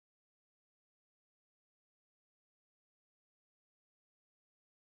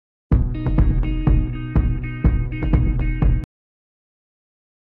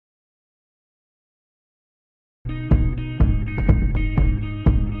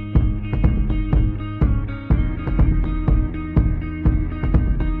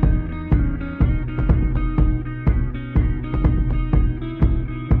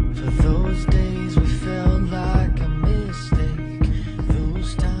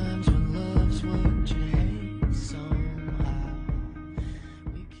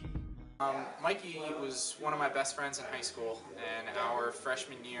Mikey was one of my best friends in high school, and our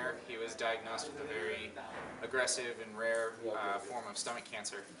freshman year he was diagnosed with a very aggressive and rare form of stomach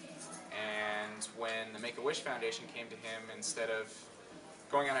cancer. And when the Make-A-Wish Foundation came to him, instead of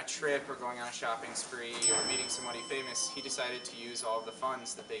going on a trip or going on a shopping spree or meeting somebody famous, he decided to use all of the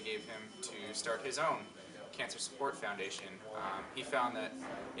funds that they gave him to start his own cancer support foundation. He found that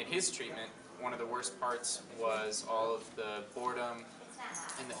in his treatment, one of the worst parts was all of the boredom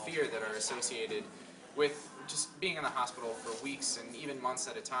and the fear that are associated with just being in the hospital for weeks and even months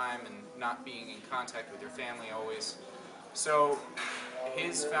at a time and not being in contact with your family always. So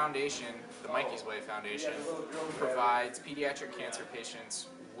his foundation, the Mikey's Way Foundation, provides pediatric cancer patients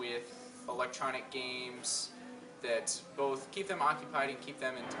with electronic games that both keep them occupied and keep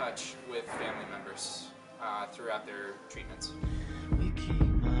them in touch with family members throughout their treatments. We keep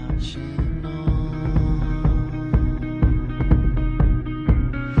marching on.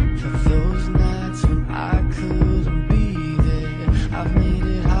 For those nights when I couldn't be there, I've made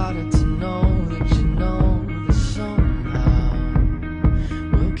it harder to know that you know that somehow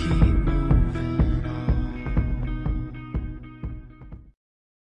we'll keep moving on.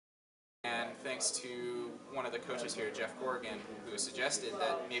 And thanks to one of the coaches here, Jeff Corrigan, who suggested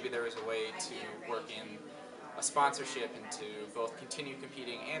that maybe there was a way to work in a sponsorship and to both continue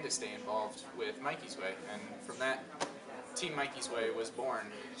competing and to stay involved with Mikey's Way. And from that, Team Mikey's Way was born.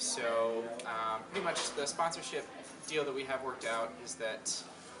 So pretty much the sponsorship deal that we have worked out is that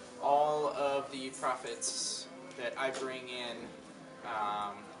all of the profits that I bring in,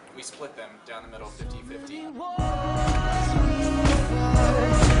 we split them down the middle 50-50.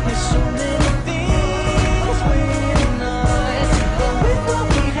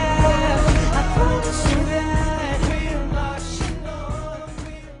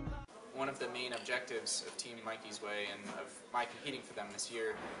 One of the main objectives of Team Mikey's Way and of my competing for them this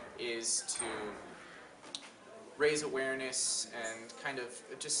year is to raise awareness and kind of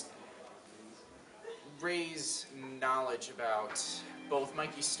just raise knowledge about both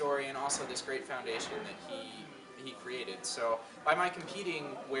Mikey's story and also this great foundation that he created. So by my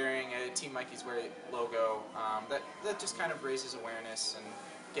competing wearing a Team Mikey's Way logo, that just kind of raises awareness and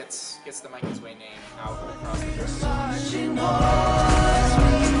gets the Mikey's Way name out across the country.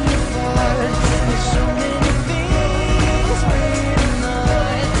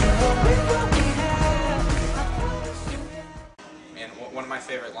 And one of my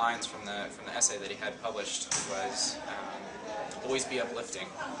favorite lines from the essay that he had published was, always be uplifting.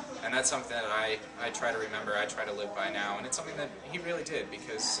 And that's something that I try to remember, I try to live by now, and it's something that he really did,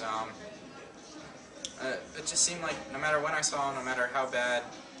 because it just seemed like no matter when I saw him, no matter how bad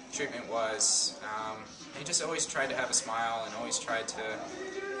treatment was, he just always tried to have a smile and always tried to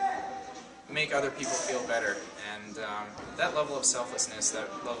make other people feel better. And that level of selflessness, that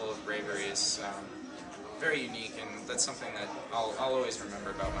level of bravery is very unique, and that's something that I'll always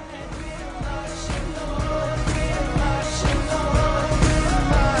remember about Mikey.